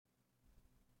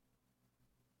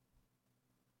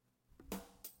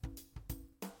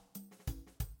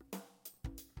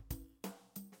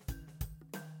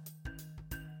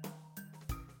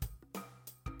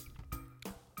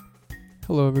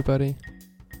Hello, everybody.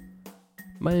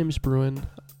 My name is Bruin.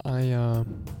 I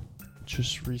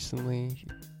just recently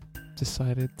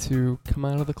decided to come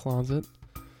out of the closet.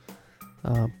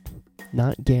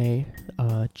 Not gay,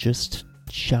 just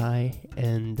shy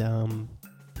and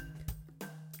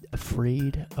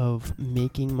afraid of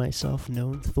making myself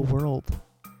known to the world.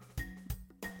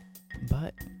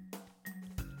 But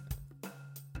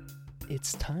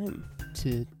it's time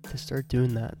to start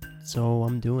doing that, so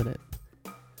I'm doing it.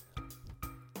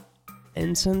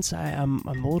 And since I'm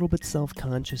a little bit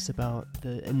self-conscious about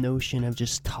the notion of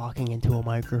just talking into a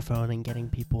microphone and getting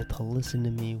people to listen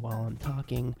to me while I'm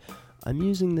talking, I'm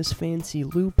using this fancy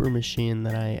looper machine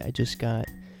that I just got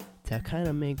to kind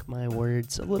of make my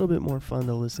words a little bit more fun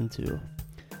to listen to.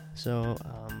 So,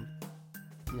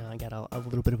 I got a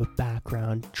little bit of a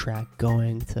background track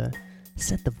going to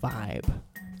set the vibe.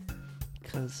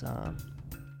 Because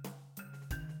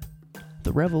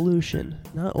the revolution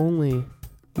not only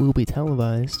will be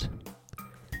televised,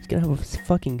 it's gonna have a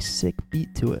fucking sick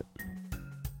beat to it.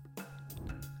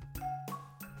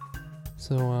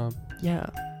 So, yeah,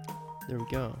 there we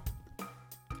go.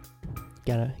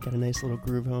 Got a nice little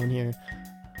groove on here.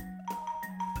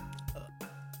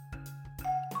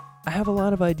 I have a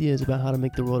lot of ideas about how to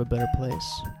make the world a better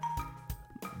place.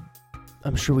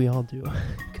 I'm sure we all do,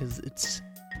 because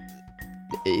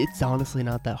it's honestly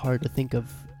not that hard to think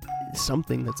of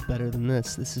something that's better than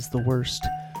this. This is the worst.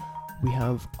 We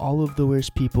have all of the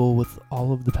worst people with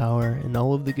all of the power, and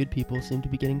all of the good people seem to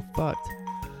be getting fucked.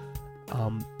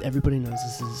 Everybody knows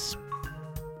this is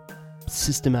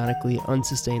systematically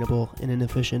unsustainable and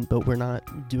inefficient, but we're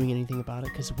not doing anything about it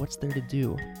because what's there to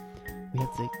do? We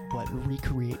have to,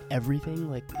 recreate everything?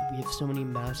 Like, we have so many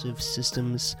massive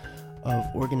systems of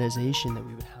organization that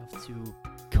we would have to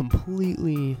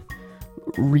completely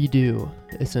redo,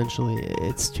 essentially.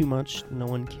 It's too much. No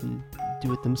one can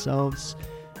do it themselves,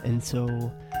 and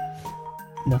so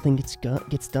nothing gets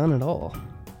done at all.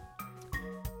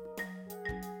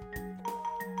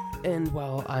 And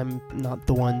while I'm not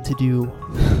the one to do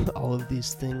all of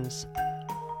these things,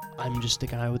 I'm just a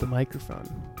guy with a microphone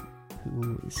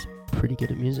who is pretty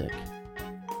good at music.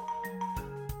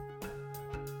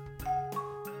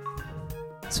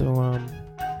 So,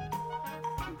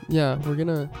 yeah, we're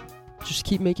gonna just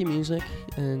keep making music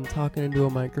and talking into a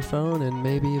microphone, and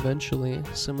maybe eventually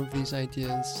some of these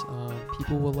ideas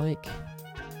people will like.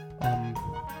 And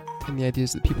the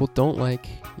ideas that people don't like,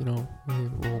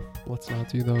 well, let's not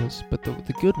do those. But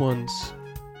the good ones,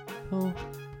 well,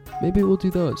 maybe we'll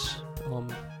do those.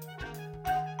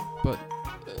 But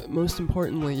most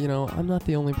importantly, I'm not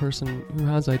the only person who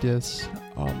has ideas.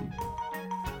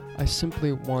 I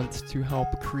simply want to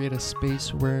help create a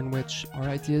space in which our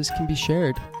ideas can be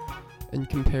shared and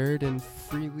compared and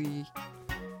freely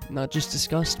not just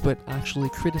discussed, but actually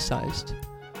criticized.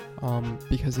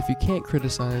 Because if you can't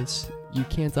criticize, you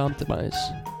can't optimize.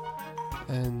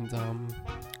 And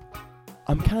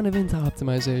I'm kind of into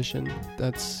optimization.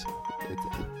 That's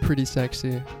pretty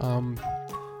sexy. I'm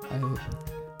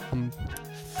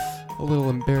a little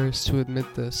embarrassed to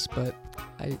admit this, but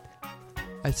I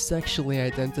sexually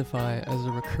identify as a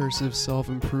recursive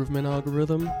self-improvement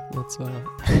algorithm. That's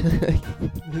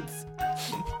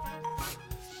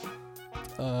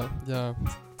yeah,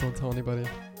 don't tell anybody.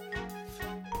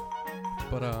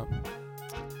 But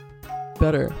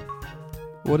better.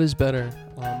 What is better?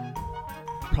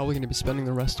 Probably going to be spending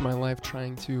the rest of my life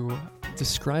trying to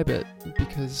describe it,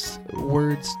 because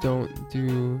words don't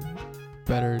do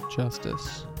better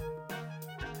justice.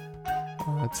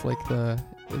 It's like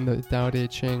in the Tao Te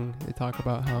Ching, they talk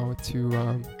about how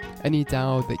any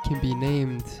Tao that can be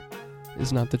named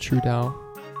is not the true Tao.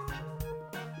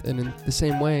 And in the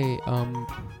same way,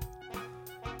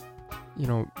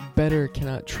 better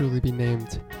cannot truly be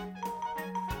named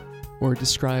or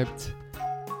described.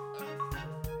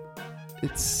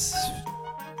 It's,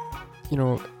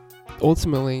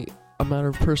 ultimately a matter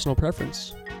of personal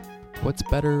preference. What's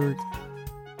better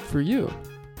for you?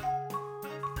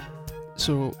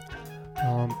 So,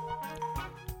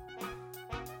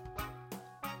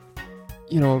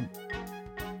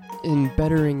 in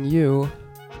bettering you,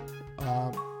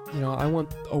 I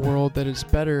want a world that is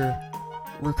better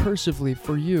recursively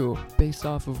for you based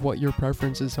off of what your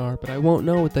preferences are, but I won't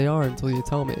know what they are until you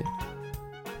tell me.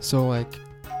 So,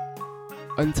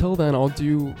 until then, I'll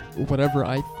do whatever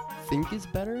I think is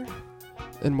better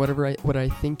and what I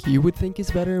think you would think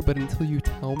is better, but until you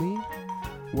tell me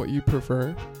what you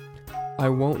prefer, I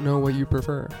won't know what you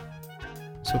prefer.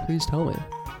 So please tell me.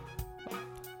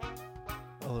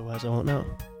 Otherwise, I won't know.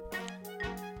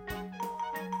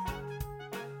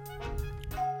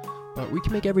 But we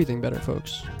can make everything better,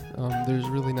 folks. There's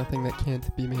really nothing that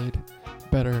can't be made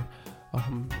better.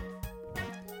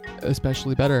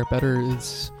 Especially better. Better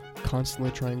is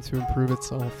constantly trying to improve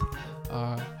itself.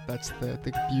 That's the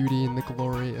beauty and the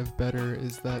glory of better,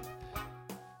 is that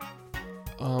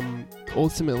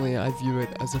ultimately I view it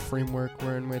as a framework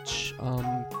wherein which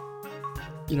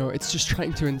it's just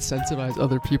trying to incentivize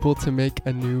other people to make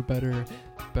a new better.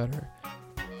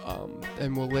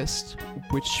 And we'll list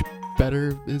which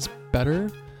better is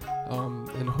better,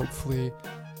 and hopefully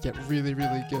get really,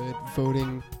 really good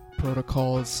voting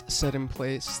protocols set in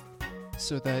place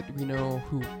so that we know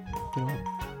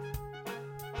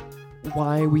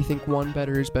why we think one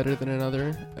better is better than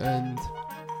another, and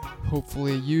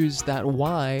hopefully use that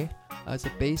why as a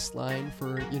baseline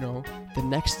for the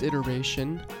next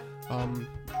iteration,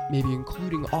 maybe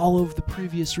including all of the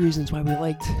previous reasons why we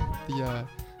liked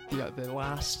the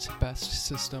last best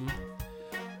system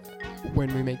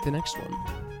when we make the next one.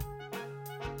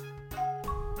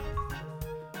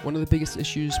 One of the biggest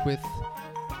issues with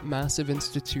massive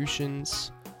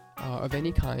institutions of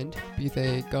any kind, be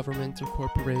they government or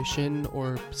corporation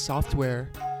or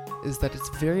software, is that it's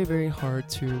very, very hard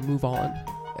to move on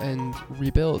and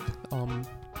rebuild.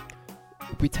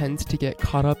 We tend to get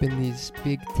caught up in these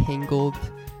big tangled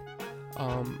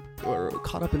or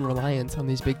caught up in reliance on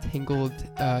these big tangled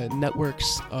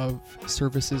networks of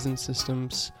services and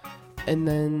systems, and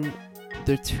then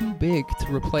they're too big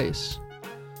to replace.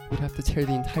 We'd have to tear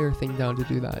the entire thing down to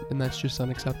do that, and that's just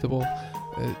unacceptable.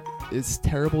 It's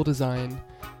terrible design.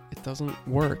 It doesn't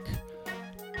work.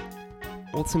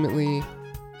 Ultimately,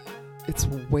 it's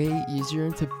way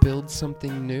easier to build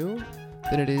something new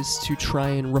than it is to try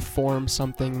and reform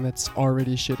something that's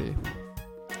already shitty.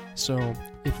 So,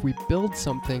 if we build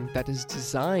something that is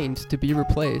designed to be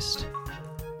replaced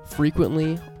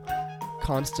frequently,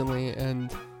 constantly,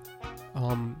 and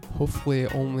hopefully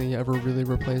only ever really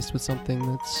replaced with something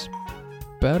that's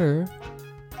better,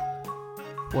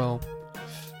 well,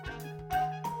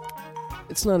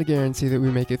 it's not a guarantee that we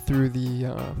make it through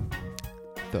the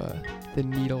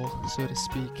needle, so to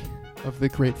speak, of the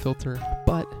great filter,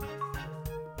 but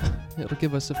it'll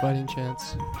give us a fighting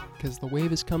chance, because the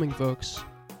wave is coming, folks,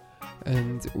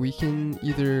 and we can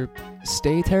either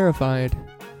stay terrified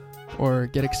or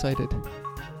get excited.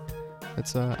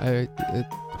 It's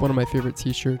one of my favorite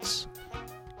t-shirts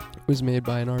was made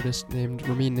by an artist named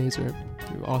Ramin Nazer,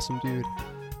 awesome dude,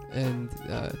 and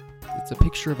it's a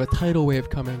picture of a tidal wave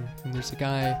coming, and there's a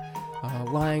guy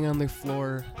lying on the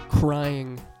floor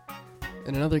crying,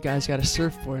 and another guy's got a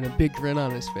surfboard and a big grin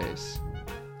on his face.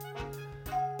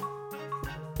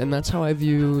 And that's how I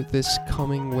view this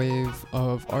coming wave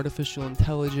of artificial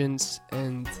intelligence,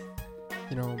 and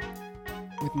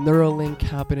with Neuralink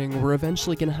happening, we're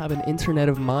eventually going to have an internet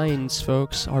of minds,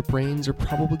 folks. Our brains are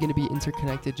probably going to be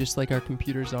interconnected just like our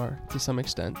computers are to some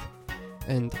extent.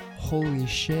 And holy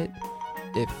shit,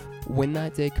 if when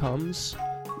that day comes,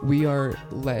 we are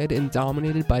led and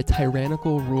dominated by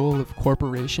tyrannical rule of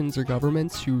corporations or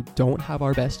governments who don't have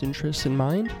our best interests in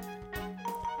mind,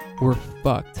 we're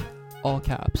fucked. All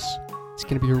caps. It's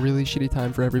going to be a really shitty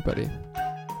time for everybody.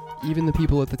 Even the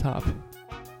people at the top.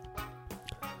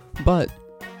 But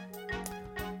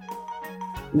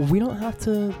we don't have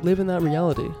to live in that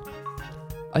reality.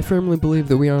 I firmly believe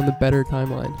that we are on the better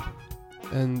timeline,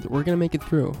 and we're going to make it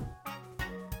through.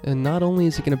 And not only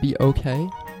is it going to be okay,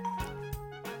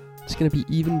 it's going to be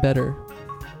even better.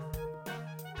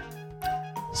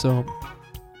 So,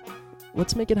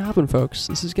 let's make it happen, folks.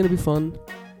 This is going to be fun.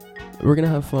 We're going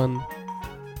to have fun.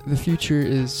 The future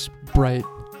is bright,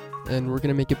 and we're going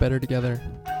to make it better together.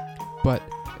 But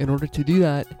in order to do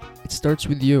that, it starts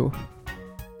with you.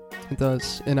 It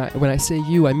does. And when I say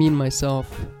you, I mean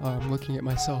myself. I'm looking at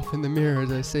myself in the mirror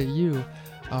as I say you,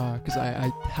 because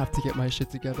I have to get my shit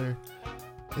together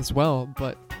as well.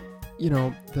 But,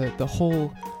 the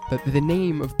whole... The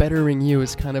name of Bettering You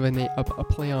is kind of a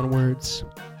play on words.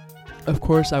 Of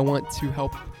course, I want to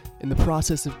help in the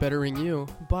process of bettering you,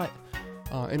 but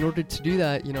in order to do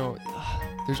that,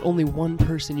 there's only one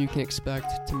person you can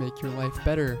expect to make your life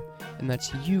better, and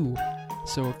that's you.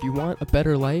 So if you want a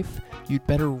better life, you'd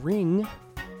better ring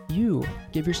you.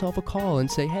 Give yourself a call and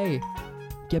say, hey,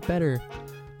 get better,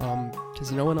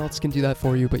 because no one else can do that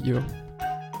for you but you.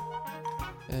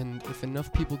 And if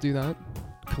enough people do that,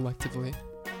 collectively,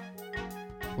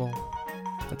 well,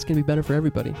 that's going to be better for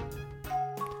everybody.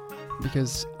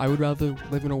 Because I would rather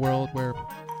live in a world where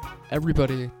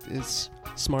everybody is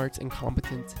smart and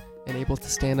competent and able to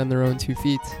stand on their own 2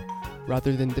 feet,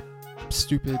 rather than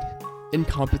stupid,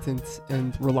 incompetent,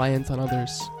 and reliant on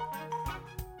others.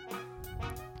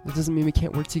 That doesn't mean we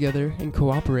can't work together and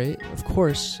cooperate. Of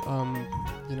course,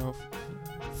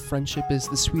 friendship is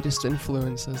the sweetest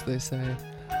influence, as they say,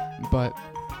 but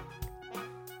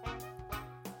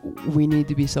we need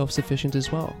to be self-sufficient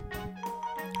as well.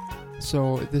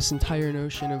 So this entire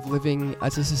notion of living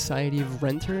as a society of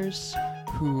renters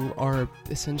who are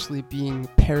essentially being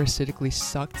parasitically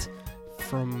sucked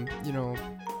from,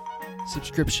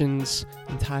 subscriptions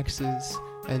and taxes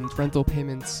and rental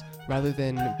payments, rather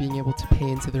than being able to pay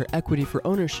into their equity for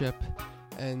ownership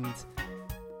and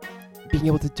being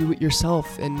able to do it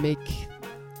yourself and make,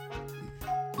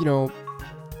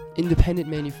 independent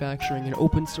manufacturing and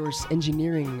open source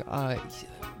engineering.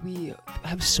 We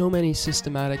have so many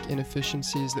systematic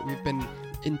inefficiencies that we've been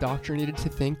indoctrinated to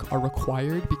think are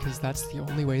required because that's the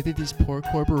only way that these poor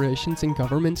corporations and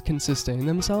governments can sustain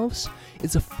themselves.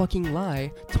 It's a fucking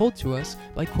lie told to us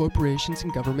by corporations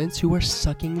and governments who are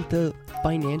sucking the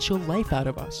financial life out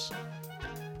of us.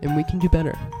 And we can do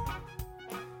better.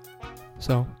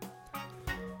 So,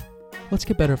 let's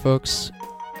get better, folks.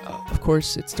 Of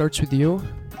course, it starts with you,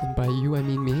 and by you I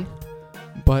mean me,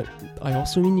 but I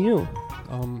also mean you.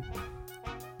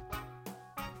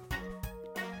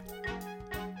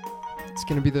 It's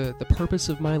gonna be the purpose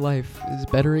of my life is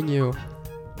bettering you.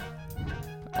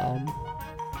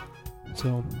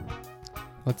 So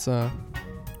let's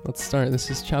start. This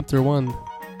is chapter 1,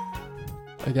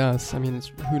 I guess. I mean,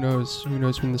 who knows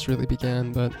when this really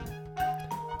began, but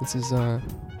this is a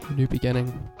new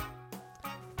beginning.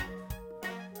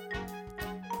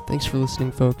 Thanks for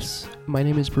listening, folks. My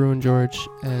name is Bruin George,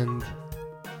 and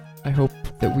I hope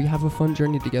that we have a fun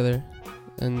journey together,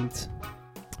 and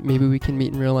maybe we can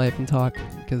meet in real life and talk,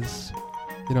 because,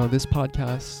 this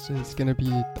podcast is going to be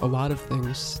a lot of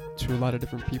things to a lot of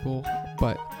different people,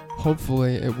 but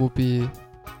hopefully it will be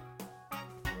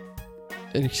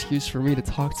an excuse for me to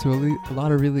talk to a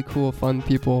lot of really cool, fun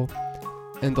people,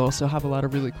 and also have a lot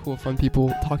of really cool, fun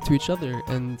people talk to each other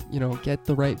and, get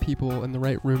the right people in the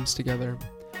right rooms together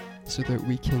so that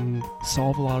we can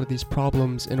solve a lot of these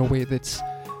problems in a way that's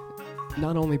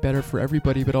not only better for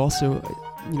everybody, but also,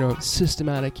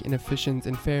 systematic and efficient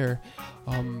and fair.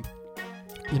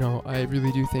 I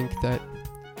really do think that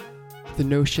the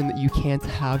notion that you can't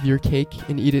have your cake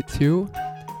and eat it too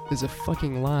is a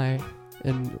fucking lie,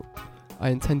 and I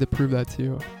intend to prove that to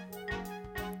you,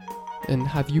 and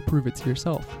have you prove it to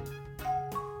yourself.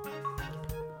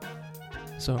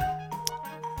 So,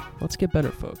 let's get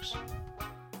better, folks.